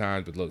stupid a lot of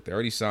times, but look, they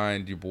already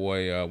signed your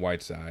boy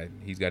Whiteside.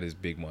 He's got his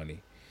big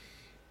money.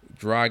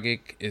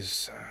 Dragic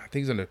I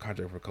think he's under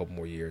contract for a couple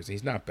more years.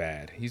 He's not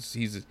bad.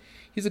 He's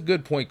a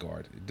good point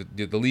guard.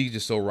 The league's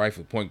just so rife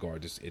with point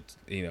guards. It's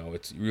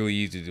really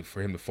easy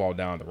for him to fall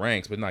down the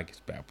ranks, but not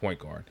a bad point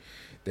guard.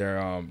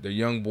 Their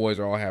young boys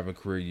are all having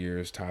career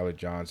years. Tyler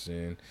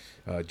Johnson,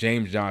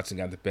 James Johnson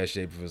got the best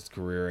shape of his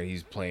career, and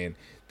he's playing.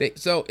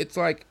 So it's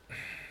like,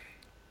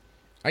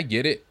 I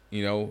get it,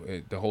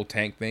 the whole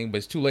tank thing, but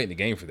it's too late in the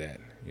game for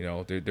that.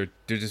 They're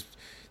just,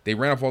 they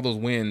ran off all those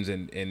wins,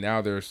 and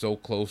now they're so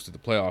close to the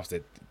playoffs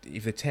that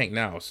if they tank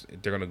now,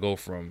 they're gonna go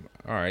from,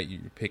 all right,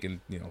 you're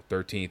picking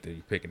 13th and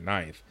you're picking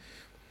 9th,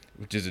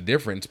 which is a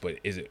difference, but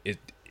is it?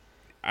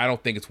 I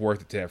don't think it's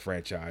worth it to that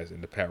franchise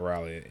and to Pat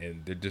Riley,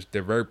 and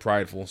they're very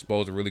prideful.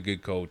 Spo's a really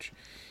good coach.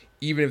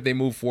 Even if they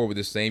move forward with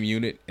the same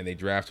unit and they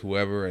draft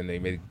whoever and they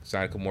may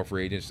sign a couple more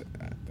free agents,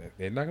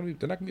 they're not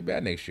gonna be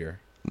bad next year.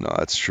 No,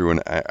 that's true,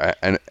 and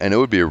it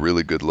would be a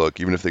really good look,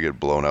 even if they get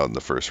blown out in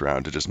the first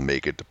round, to just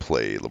make it to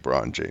play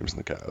LeBron James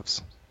and the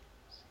Cavs.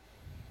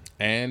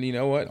 And you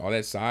know what? All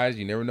that size,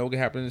 you never know what can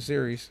happen in the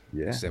series.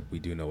 Yeah. Except we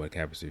do know what can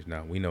happen in the series.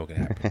 Now we know what can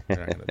happen. We're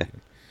not gonna beat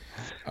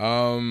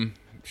them.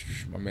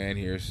 My man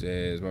here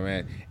says,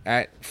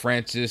 at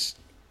Francis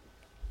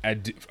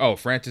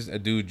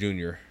Adu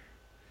Jr.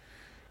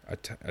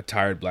 A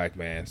tired black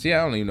man. See,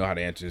 I don't even know how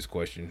to answer this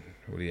question.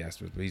 What he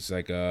asked me, but he's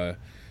like, do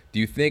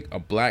you think a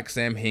black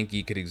Sam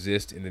Hinkie could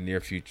exist in the near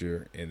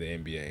future in the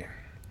NBA?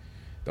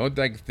 The only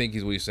thing I think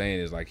what he's saying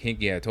is like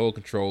Hinkie had total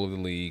control of the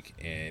league,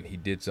 and he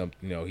did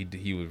something.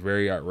 He was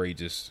very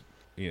outrageous,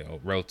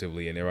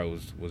 relatively, and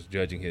everybody was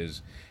judging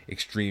his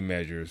extreme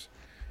measures.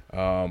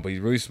 But he's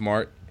really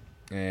smart,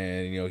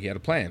 and he had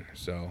a plan.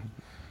 So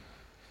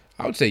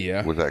I would say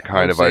yeah. Was that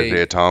kind of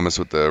Isaiah Thomas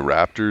with the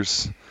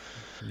Raptors?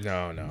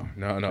 No.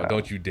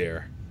 Don't you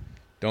dare.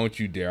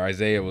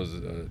 Isaiah was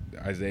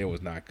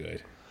not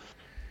good.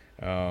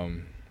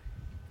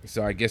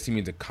 So I guess he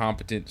means a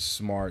competent,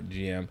 smart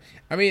GM.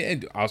 I mean,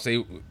 and I'll say,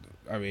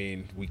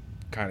 we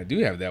kind of do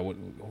have that.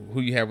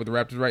 Who you have with the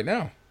Raptors right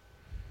now?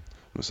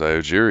 Masai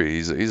Ujiri.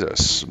 He's a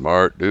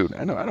smart dude.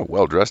 I know,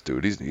 well-dressed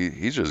dude.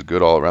 He's just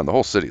good all around. The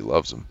whole city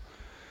loves him.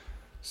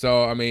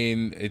 So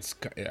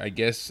I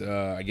guess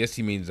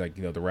he means like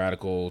the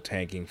radical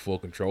tanking, full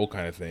control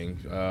kind of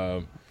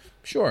thing.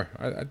 Sure,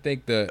 I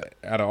think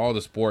out of all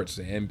the sports,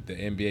 the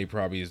NBA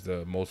probably is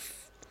the most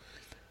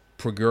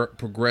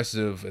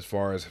progressive as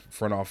far as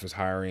front office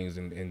hirings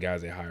and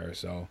guys they hire.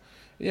 So,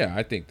 yeah,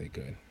 I think they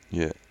could.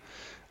 Yeah.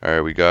 All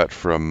right, we got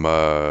from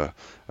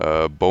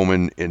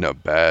Bowman in a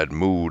bad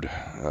mood.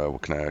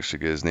 What can I actually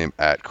get his name?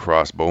 At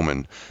Cross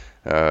Bowman.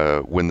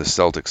 When the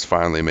Celtics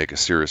finally make a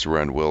serious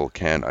run,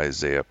 can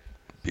Isaiah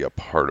be a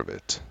part of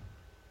it?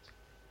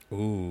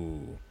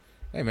 Ooh.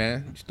 Hey,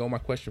 man, you stole my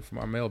question from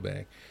my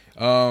mailbag.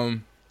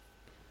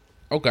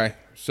 Okay,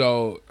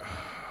 so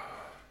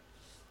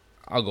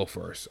I'll go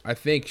first. I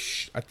think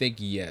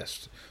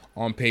yes.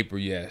 On paper,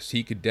 yes.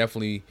 He could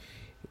definitely.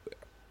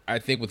 I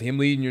think with him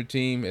leading your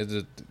team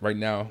right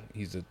now,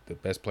 he's the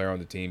best player on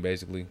the team.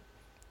 Basically,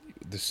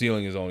 the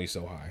ceiling is only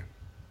so high.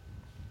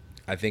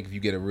 I think if you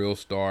get a real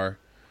star,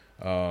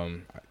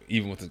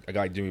 even with a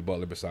guy like Jimmy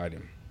Butler beside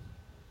him,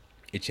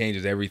 it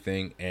changes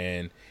everything.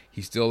 And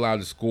he's still allowed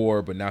to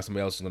score, but now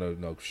somebody else is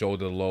going to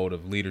shoulder the load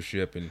of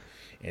leadership and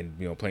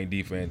playing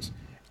defense.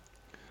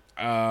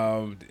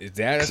 Is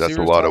that that's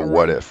a lot of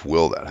what if?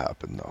 Will that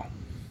happen though?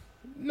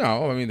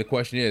 No, I mean the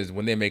question is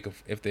when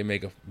if they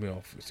make a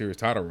serious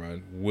title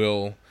run,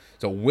 will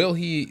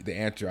he? The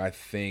answer I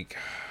think,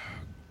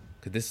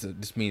 because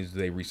this means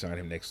they re-sign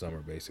him next summer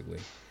basically,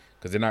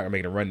 because they're not gonna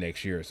make a run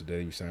next year, so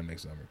they re-sign him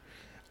next summer.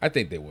 I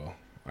think they will.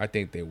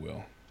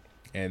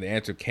 And the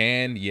answer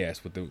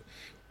yes,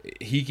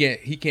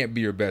 he can't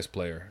be your best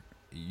player.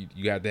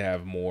 You have to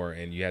have more,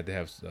 and you have to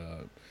have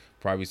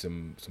probably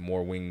some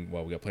more wing.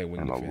 Well, we got to play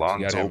wing and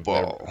defense. Alonzo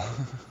Ball.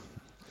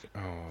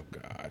 Oh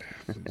God,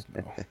 please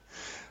no.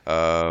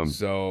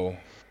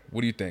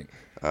 What do you think?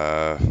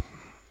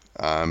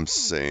 I'm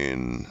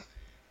saying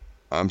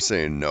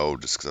no,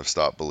 just because I've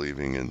stopped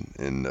believing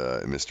in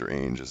Mr.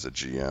 Ainge as a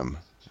GM.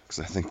 Because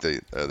I think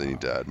they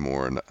need to add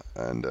more,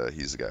 and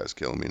he's the guy who's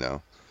killing me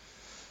now.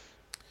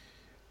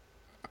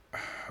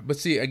 But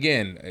see,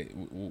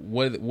 again,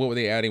 what were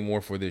they adding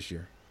more for this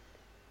year?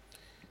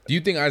 Do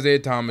you think Isaiah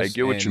Thomas? I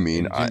get what you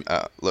mean.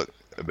 Look.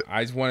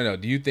 I just want to know: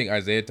 do you think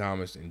Isaiah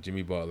Thomas and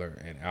Jimmy Butler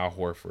and Al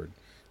Horford?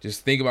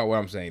 Just think about what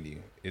I'm saying to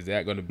you. Is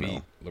that going to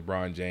beat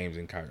LeBron James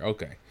and Kyrie?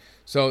 Okay,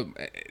 so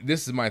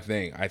this is my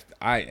thing.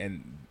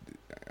 And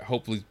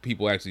hopefully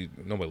people actually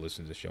nobody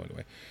listens to the show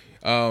anyway.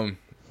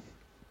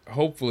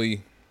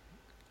 Hopefully,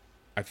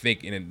 I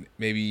think in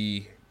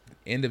maybe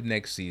end of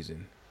next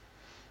season,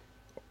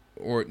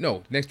 or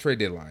no, next trade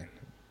deadline,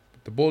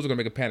 the Bulls are going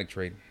to make a panic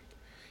trade.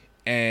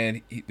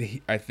 And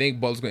I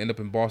think Butler's going to end up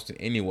in Boston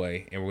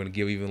anyway, and we're going to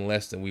give even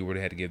less than we would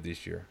have had to give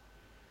this year,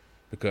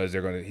 because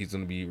he's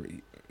going to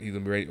be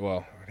ready.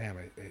 Well, damn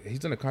it,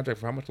 he's on a contract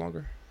for how much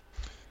longer?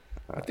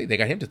 I think they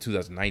got him to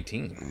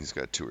 2019. He's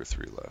got 2 or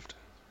 3 left.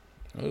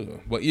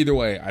 Oh, but either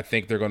way, I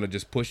think they're going to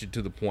just push it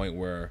to the point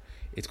where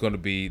it's going to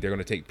be they're going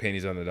to take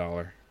pennies on the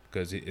dollar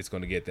because it's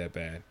going to get that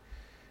bad.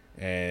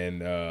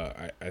 And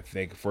I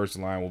think first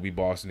in line will be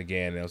Boston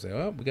again. And they'll say,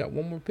 "Oh, we got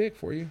one more pick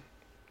for you.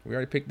 We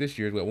already picked this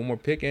year. We got one more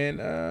pick, and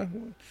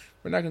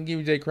we're not gonna give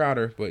you Jay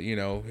Crowder, but we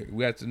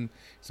got some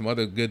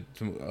other good,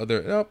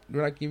 Nope,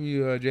 we're not giving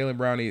you Jaylen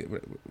Brown. You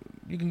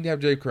can have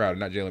Jay Crowder,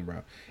 not Jaylen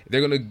Brown.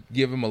 They're gonna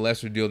give him a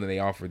lesser deal than they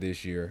offered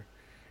this year,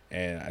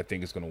 and I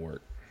think it's gonna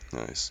work.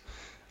 Nice.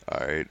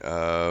 All right.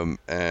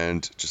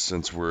 And just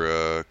since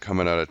we're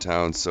coming out of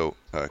town, so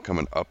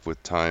coming up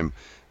with time,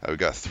 we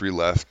got 3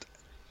 left,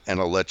 and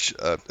I'll let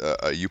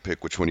you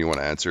pick which one you want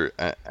to answer.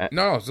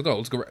 No, let's go.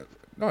 Let's go.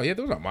 No, yeah,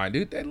 those aren't mine,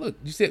 dude. Look,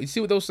 you see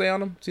what those say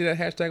on them? See that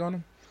hashtag on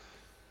them?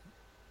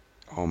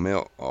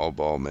 All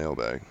ball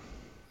mailbag.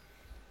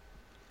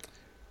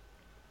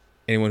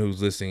 Anyone who's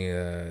listening,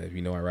 if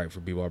you know, I write for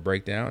B-Ball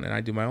Breakdown, and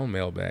I do my own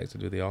mailbags. I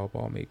do the all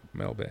ball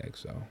mailbag.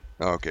 So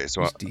okay,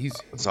 so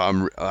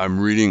I'm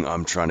reading.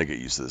 I'm trying to get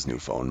used to this new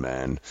phone,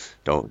 man.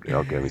 Don't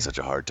give me such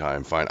a hard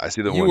time. Fine, I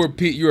see the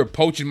you were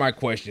poaching my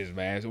questions,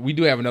 man. So we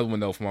do have another one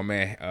though from my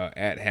man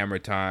at Hammer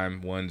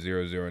Time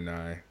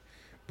 1009,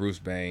 Bruce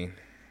Bain.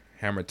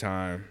 Hammer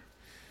Time.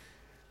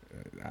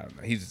 I don't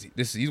know. He's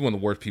one of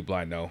the worst people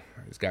I know.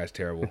 This guy's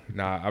terrible.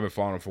 I've been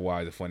following him for a while.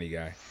 He's a funny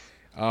guy.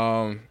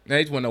 I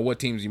just want to know what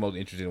teams you're most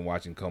interested in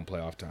watching come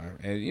playoff time.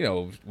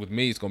 And with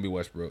me, it's gonna be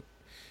Westbrook.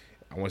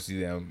 I want to see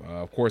them.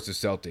 Of course, the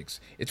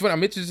Celtics. It's what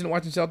I'm interested in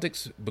watching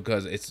Celtics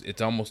because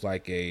it's almost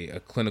like a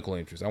clinical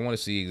interest. I want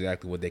to see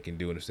exactly what they can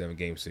do in a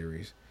 7-game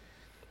series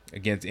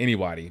against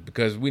anybody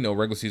because we know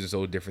regular season is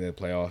so different than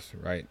the playoffs,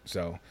 right?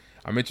 So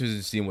I'm interested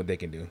in seeing what they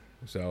can do.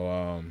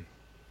 So.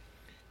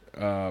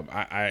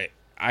 I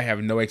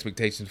have no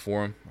expectations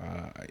for them.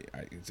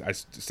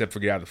 Except for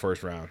get out of the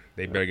first round.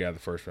 They better get out of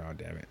the first round.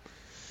 Damn it.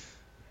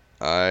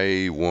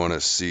 I want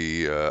to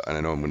see, and I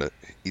know I'm going to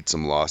eat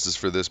some losses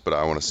for this, but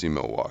I want to see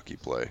Milwaukee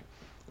play.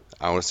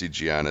 I want to see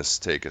Giannis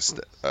take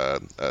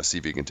see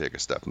if he can take a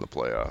step in the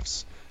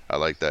playoffs. I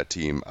like that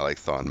team. I like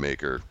Thon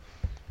Maker.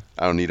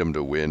 I don't need him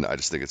to win. I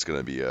just think it's going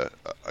to be a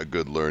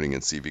good learning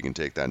and see if he can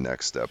take that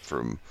next step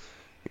from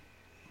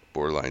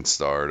borderline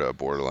star to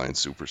borderline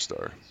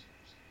superstar.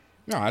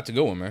 No, that's a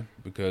good one, man,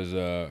 because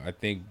I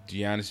think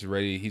Giannis is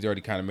ready. He's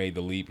already kind of made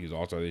the leap. He was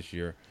All-Star this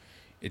year.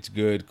 It's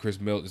good.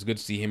 It's good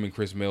to see him and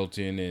Chris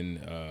Middleton and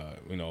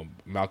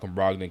Malcolm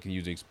Brogdon can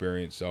use the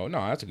experience. So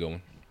no, that's a good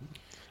one.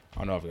 I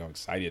don't know if I'm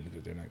excited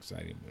because they're not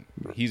excited,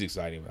 but he's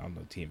excited. But I don't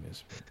know what the team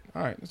is.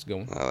 All right, that's a good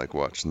one. I like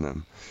watching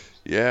them.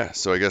 Yeah,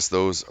 so I guess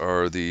those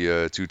are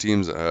the 2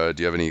 teams. Do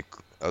you have any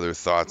other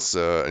thoughts?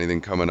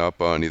 Anything coming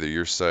up on either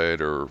your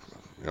side or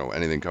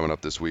anything coming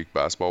up this week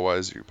basketball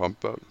wise? You're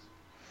pumped about?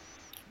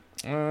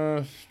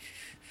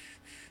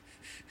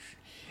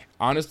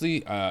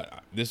 Honestly,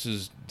 this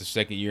is the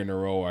second year in a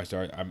row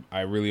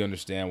I really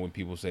understand when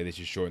people say they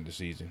should shorten the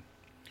season.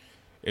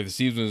 If the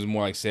season was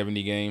more like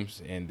 70 games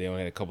and they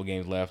only had a couple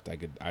games left,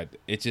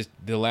 it's just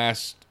the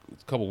last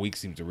couple weeks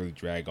seems to really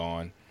drag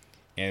on,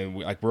 and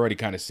we're already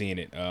kind of seeing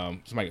it.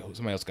 Somebody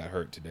else got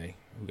hurt today.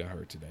 Who got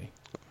hurt today?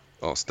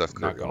 Oh, Steph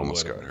Curry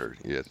almost got hurt.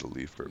 He had to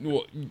leave for a bit.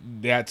 Well,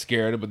 that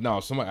scared him, but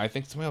no, I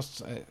think somebody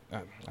else.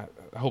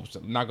 I hope so.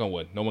 Knock on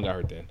wood, no one got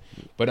hurt then.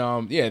 But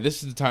yeah,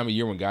 this is the time of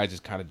year when guys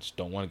just kind of just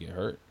don't want to get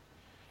hurt,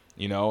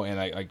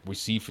 and we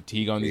see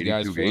fatigue on these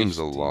guys. 82 games is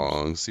a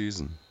long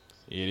season.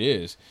 It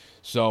is.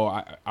 So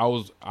I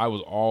was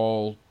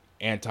all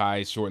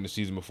anti shorten the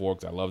season before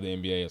because I love the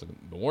NBA. I was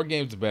like, the more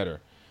games the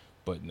better.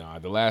 But nah,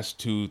 the last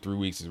 2-3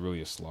 weeks is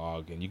really a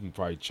slog, and you can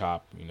probably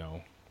chop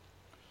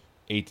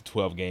 8 to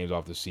 12 games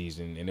off the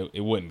season, and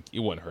it wouldn't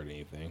hurt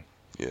anything.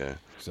 Yeah.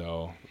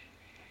 So.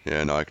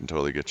 Yeah, no, I can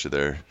totally get you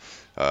there.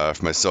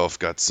 For myself,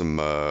 got some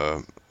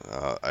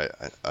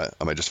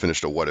I just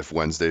finished a What If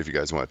Wednesday. If you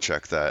guys want to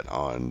check that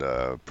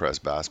on Press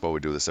Basketball, we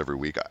do this every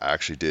week. I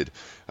actually did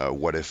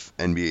What If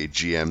NBA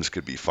GMs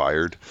could be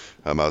fired.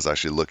 I was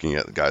actually looking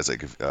at guys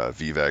like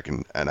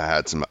Vivek, and I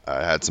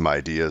had some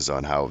ideas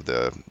on how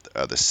the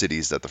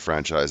cities that the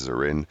franchises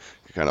are in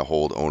can kind of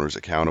hold owners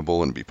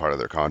accountable and be part of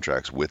their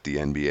contracts with the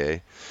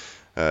NBA.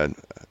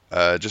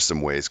 Just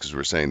some ways, because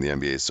we're saying the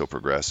NBA is so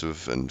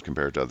progressive, and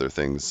compared to other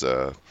things,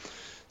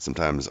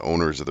 sometimes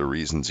owners are the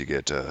reasons you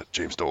get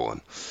James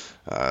Dolan.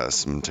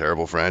 Some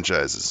terrible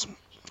franchises,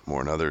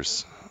 more than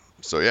others.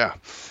 So yeah,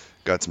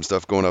 got some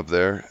stuff going up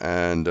there,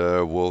 and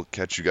we'll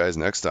catch you guys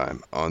next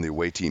time on the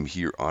Away Team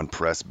here on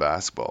Press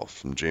Basketball.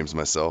 From James and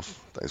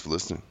myself, thanks for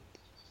listening.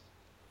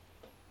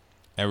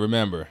 And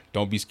remember,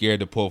 don't be scared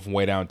to pull from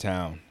way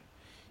downtown.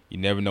 You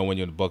never know when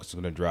your bucket's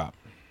going to drop.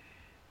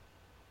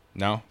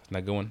 No?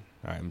 Not going?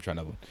 All right, I'm trying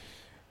another one.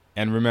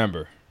 And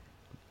remember,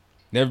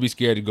 never be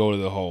scared to go to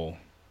the hole.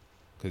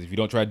 Because if you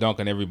don't try to dunk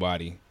on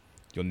everybody,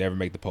 you'll never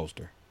make the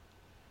poster.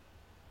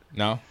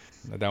 No?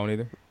 Not that one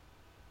either?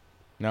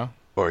 No?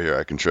 Or here,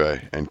 I can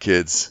try. And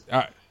kids, All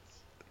right.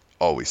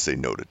 always say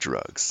no to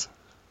drugs.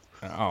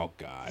 Oh,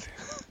 God.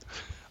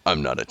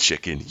 I'm not a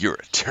chicken, you're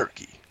a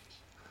turkey.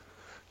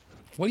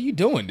 What are you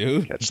doing,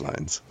 dude? Catch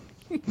lines.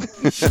 Are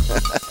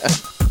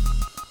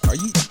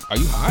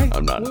you high?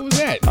 I'm not. What was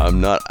that?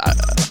 I'm not.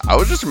 I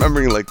was just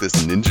remembering like this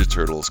Ninja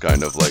Turtles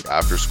kind of like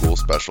after school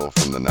special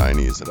from the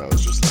 90s, and I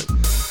was just like,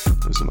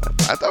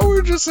 I thought we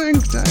were just saying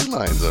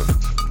taglines of,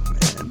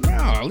 man.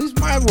 No, at least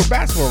mine were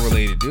basketball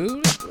related,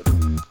 dude.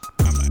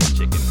 I'm not a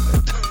chicken.